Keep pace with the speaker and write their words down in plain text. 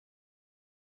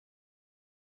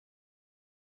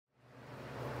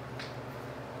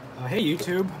Hey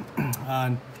YouTube,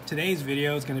 today's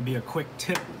video is going to be a quick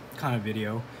tip kind of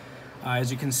video.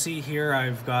 As you can see here,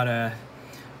 I've got a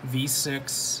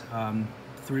V6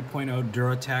 3.0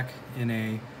 Duratec in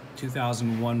a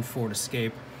 2001 Ford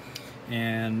Escape,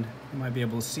 and you might be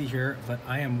able to see here, but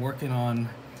I am working on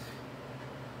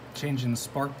changing the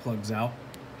spark plugs out,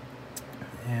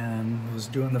 and was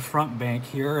doing the front bank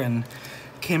here and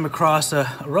came across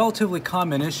a relatively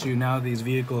common issue. Now these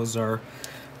vehicles are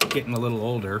getting a little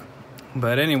older,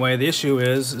 but anyway, the issue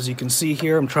is, as you can see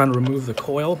here, I'm trying to remove the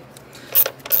coil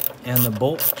and the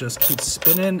bolt just keeps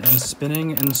spinning and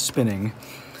spinning and spinning.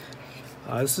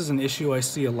 This is an issue I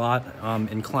see a lot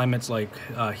in climates like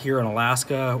here in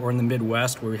Alaska or in the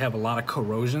Midwest, where we have a lot of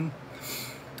corrosion.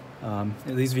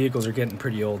 These vehicles are getting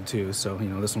pretty old too, so you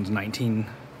know, this one's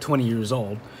 20 years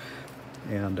old,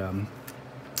 and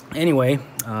anyway,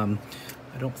 I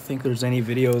don't think there's any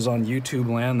videos on YouTube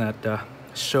land that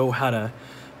show how to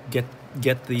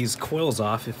get these coils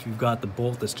off if you've got the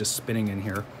bolt that's just spinning in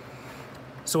here.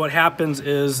 So what happens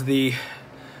is the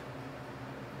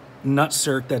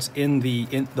nutsert that's in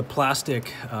the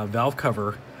plastic valve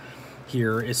cover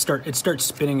here, it starts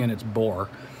spinning in its bore.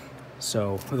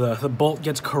 So the bolt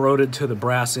gets corroded to the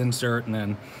brass insert, and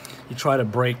then you try to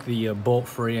break the bolt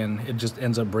free, and it just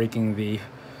ends up breaking the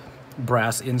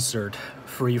brass insert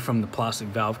free from the plastic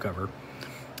valve cover.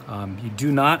 You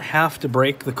do not have to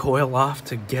break the coil off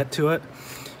to get to it,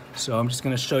 so I'm just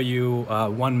going to show you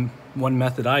one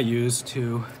method I use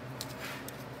to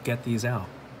get these out.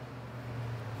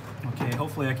 Okay,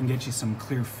 hopefully I can get you some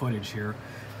clear footage here,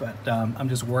 but I'm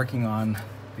just working on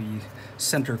the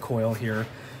center coil here,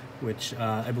 which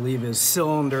I believe is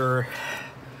cylinder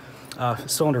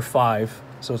 5,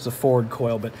 so it's a Ford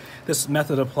coil, but this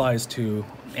method applies to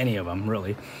any of them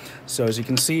really. So as you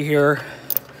can see here,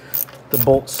 the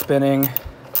bolt's spinning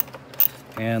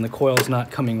and the coil is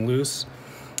not coming loose.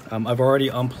 I've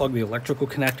already unplugged the electrical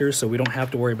connectors, so we don't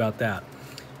have to worry about that.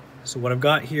 So what I've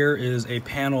got here is a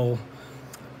panel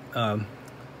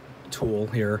tool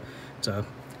here. It's a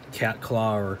cat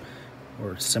claw or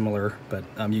similar, but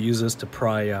you use this to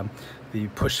pry the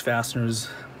push fasteners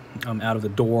out of the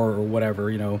door or whatever.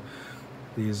 You know,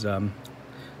 these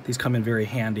come in very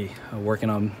handy working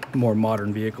on more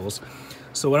modern vehicles.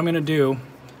 So what I'm going to do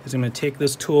is I'm going to take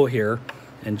this tool here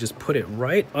and just put it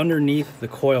right underneath the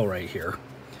coil right here.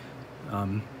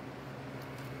 You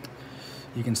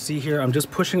can see here I'm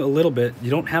just pushing a little bit. You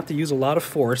don't have to use a lot of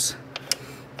force,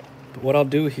 but what I'll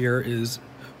do here is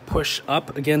push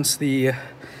up against the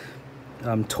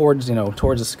towards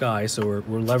the sky, so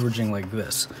we're leveraging like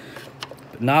this,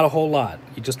 but not a whole lot.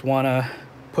 You just want to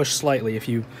push slightly. If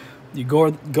you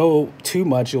go too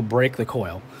much, you'll break the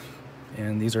coil,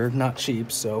 and these are not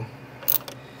cheap. So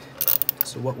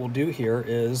what we'll do here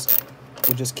is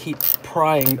we'll just keep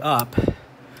prying up,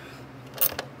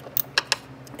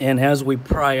 and as we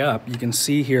pry up, you can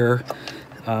see here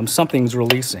something's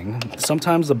releasing.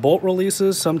 Sometimes the bolt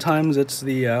releases, sometimes it's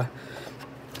the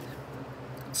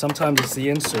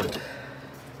insert.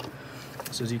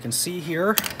 So as you can see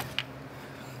here,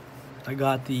 I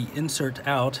got the insert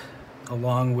out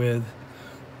along with,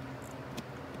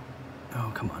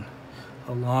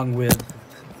 along with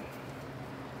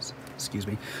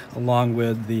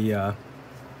the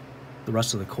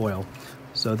rest of the coil.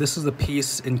 So this is the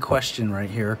piece in question right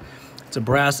here. It's a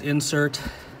brass insert.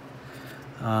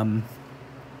 It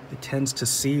tends to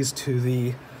seize to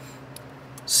the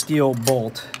steel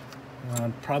bolt.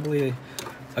 Probably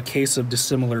a case of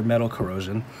dissimilar metal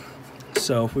corrosion.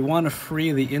 So if we want to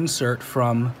free the insert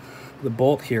from the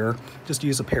bolt here, just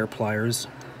use a pair of pliers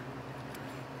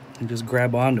and just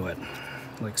grab onto it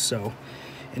like so.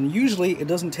 And usually it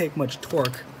doesn't take much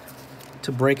torque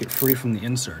to break it free from the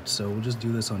insert, so we'll just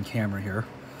do this on camera here.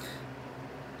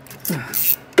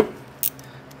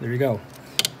 There you go.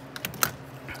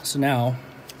 So now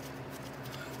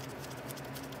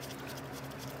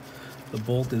the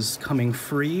bolt is coming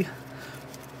free.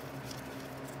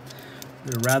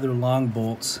 They're rather long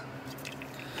bolts,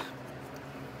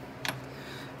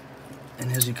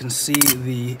 and as you can see,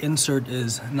 the insert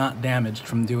is not damaged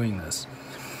from doing this.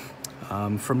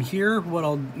 From here, what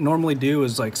I'll normally do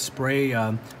is like spray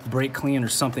brake clean or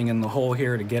something in the hole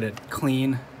here to get it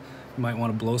clean. You might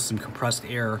want to blow some compressed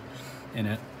air in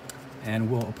it, and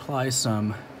we'll apply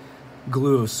some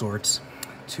glue of sorts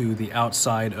to the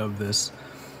outside of this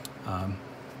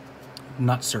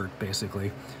nutsert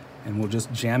basically, and we'll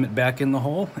just jam it back in the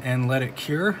hole and let it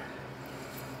cure,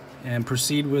 and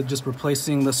proceed with just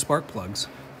replacing the spark plugs.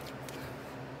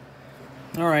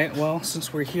 All right, well,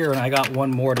 since we're here and I got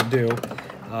one more to do,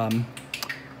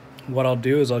 what I'll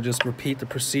do is I'll just repeat the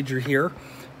procedure here.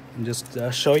 and just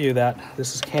show you that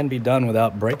this can be done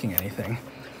without breaking anything.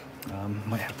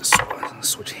 Might have to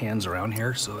switch hands around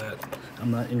here so that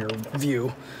I'm not in your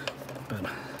view, but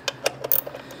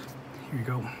here you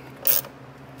go.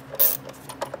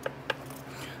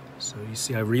 So you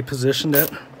see I repositioned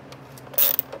it.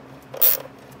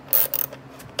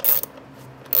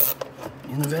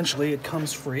 And eventually it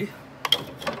comes free.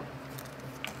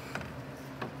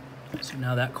 So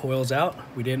now that coil's out.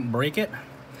 We didn't break it.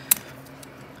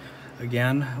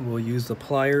 Again, we'll use the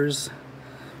pliers.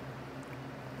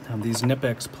 These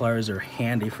Knipex pliers are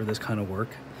handy for this kind of work.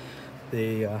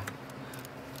 They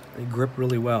grip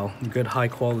really well. Good high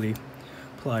quality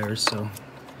pliers. So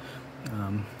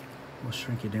we'll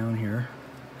shrink you down here.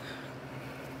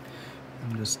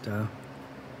 And just there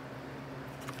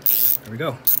we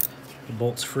go. The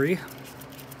bolt's free.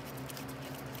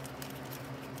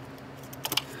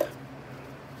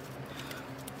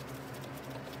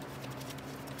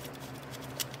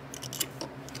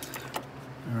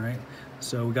 All right,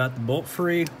 so we got the bolt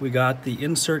free, we got the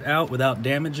insert out without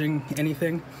damaging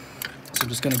anything. So I'm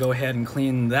just gonna go ahead and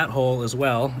clean that hole as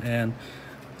well, and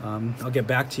I'll get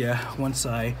back to you once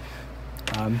I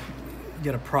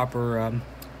get a proper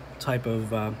type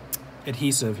of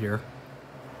adhesive here.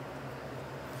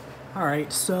 All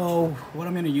right, so what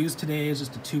I'm gonna use today is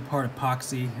just a 2-part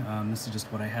epoxy. This is just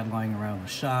what I had lying around the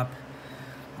shop.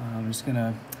 I'm just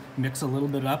gonna mix a little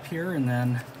bit up here and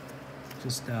then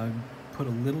just put a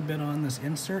little bit on this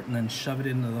insert and then shove it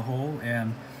into the hole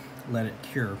and let it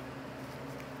cure.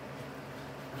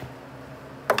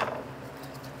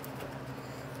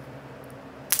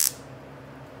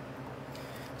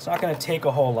 It's not gonna take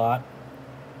a whole lot,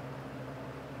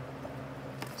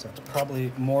 so it's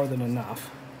probably more than enough.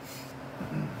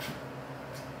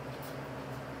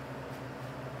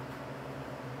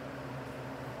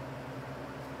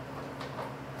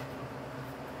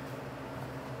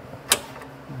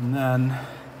 And then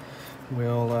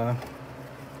we'll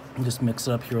just mix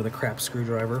it up here with a crap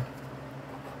screwdriver.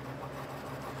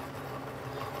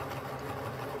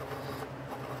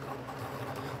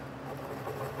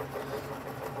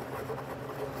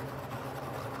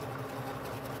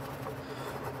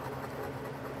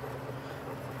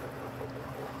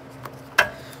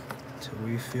 Until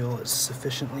we feel it's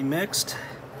sufficiently mixed.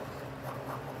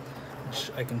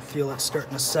 I can feel it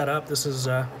starting to set up. This is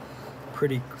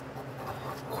pretty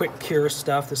quick cure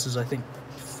stuff. This is, I think,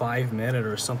 5-minute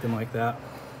or something like that.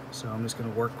 So I'm just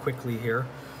going to work quickly here.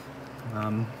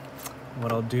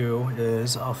 What I'll do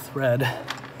is I'll thread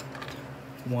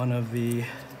one of the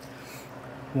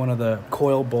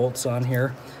coil bolts on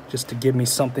here just to give me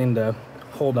something to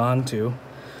hold on to.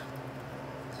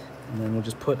 And then we'll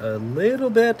just put a little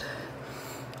bit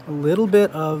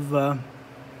of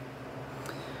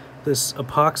this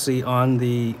epoxy on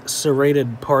the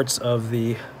serrated parts of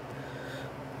the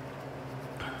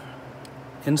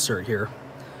insert here.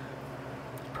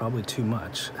 Probably too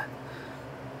much.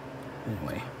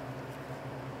 Anyway,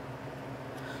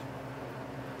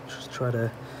 just try to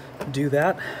do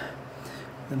that.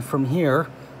 Then from here,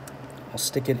 I'll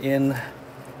stick it in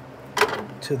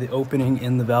to the opening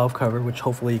in the valve cover, which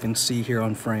hopefully you can see here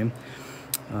on frame.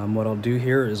 What I'll do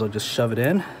here is I'll just shove it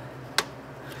in,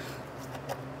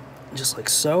 just like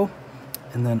so,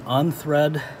 and then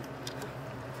unthread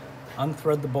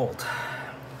the bolt.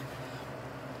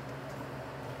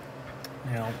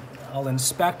 Now, I'll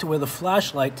inspect with a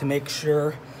flashlight to make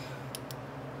sure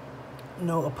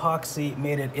no epoxy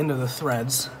made it into the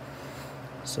threads.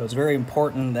 So it's very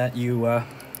important that you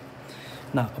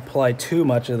not apply too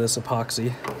much of this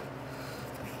epoxy,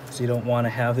 because you don't want to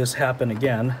have this happen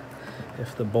again.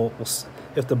 If the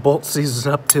bolt seizes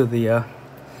up to the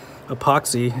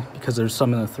epoxy because there's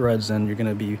some in the threads, then you're going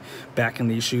to be back in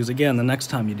these shoes again the next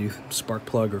time you do spark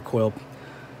plug or coil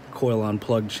on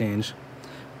plug change.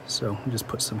 So just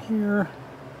put some here.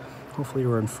 Hopefully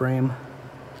we're in frame.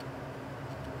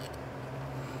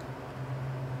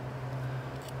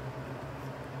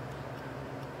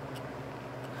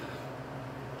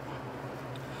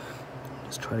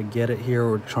 Just try to get it here.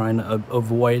 We're trying to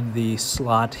avoid the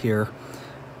slot here.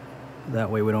 That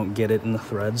way we don't get it in the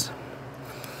threads.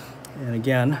 And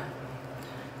again,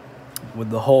 with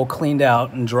the hole cleaned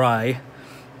out and dry,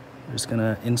 I'm just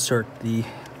gonna insert the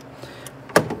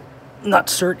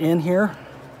nutsert in here,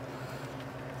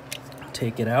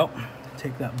 take it out,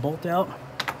 take that bolt out,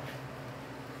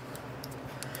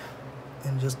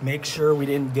 and just make sure we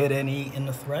didn't get any in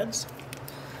the threads.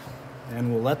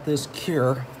 And we'll let this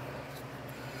cure.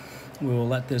 We will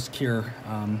let this cure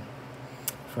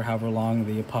for however long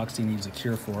the epoxy needs to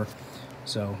cure for.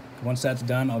 So once that's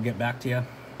done, I'll get back to you.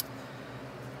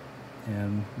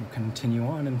 and we'll continue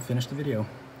on and finish the video.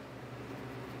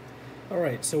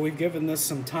 Alright, so we've given this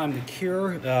some time to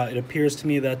cure. It appears to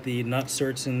me that the nut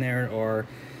certs in there are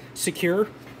secure.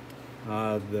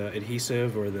 The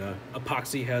adhesive or the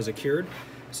epoxy has cured.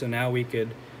 So now we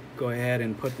could go ahead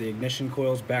and put the ignition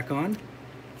coils back on.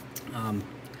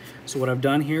 So what I've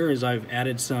done here is I've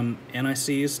added some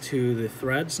NICs to the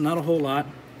threads. Not a whole lot.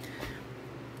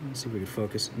 Let's see if we can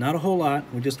focus. Not a whole lot.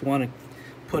 We just want to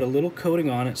put a little coating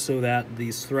on it so that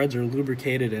these threads are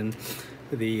lubricated and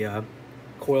the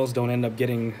coils don't end up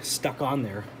getting stuck on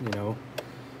there, you know.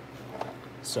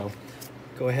 So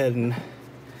go ahead and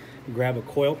grab a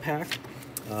coil pack.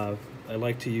 I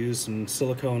like to use some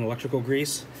silicone electrical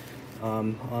grease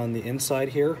on the inside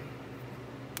here.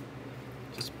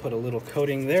 Just put a little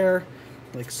coating there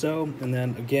like so, and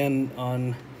then again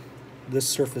on this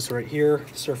surface right here,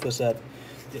 surface that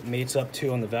it mates up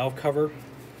to on the valve cover.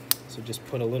 So just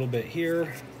put a little bit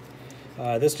here.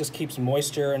 This just keeps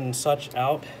moisture and such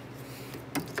out.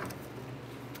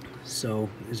 So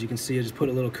as you can see, I just put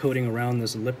a little coating around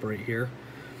this lip right here,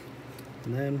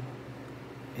 and then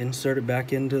insert it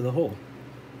back into the hole.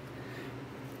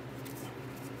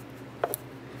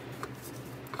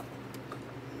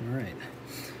 All right,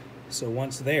 so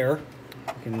once there,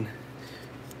 you can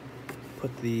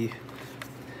put the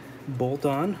bolt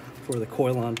on for the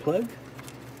coil on plug.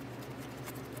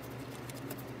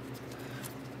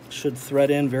 Should thread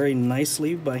in very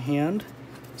nicely by hand,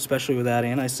 especially with that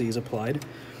NICs applied.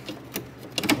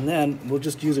 And then we'll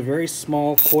just use a very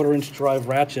small 1/4-inch drive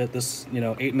ratchet, this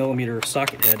 8mm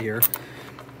socket head here,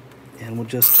 and we'll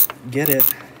just get it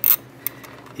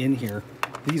in here.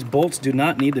 These bolts do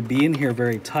not need to be in here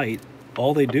very tight.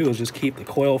 All they do is just keep the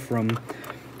coil from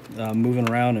moving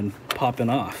around and popping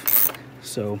off.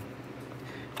 So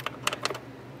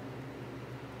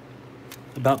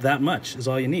about that much is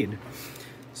all you need.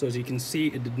 So as you can see,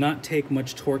 it did not take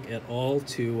much torque at all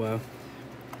to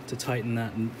tighten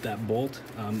that bolt.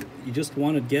 You just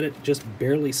want to get it just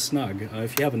barely snug.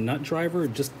 If you have a nut driver,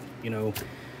 just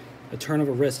a turn of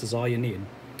a wrist is all you need.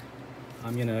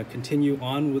 I'm going to continue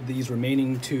on with these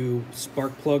remaining 2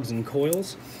 spark plugs and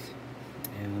coils,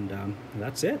 and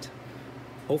that's it.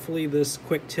 Hopefully this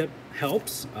quick tip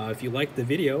helps. If you liked the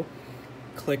video,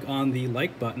 click on the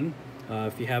like button.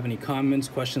 If you have any comments,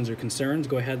 questions, or concerns,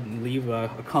 go ahead and leave a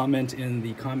comment in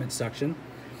the comment section.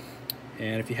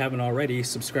 And if you haven't already,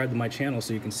 subscribe to my channel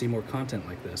so you can see more content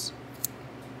like this.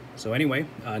 So anyway,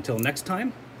 until next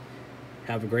time,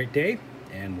 have a great day,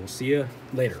 and we'll see you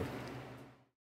later.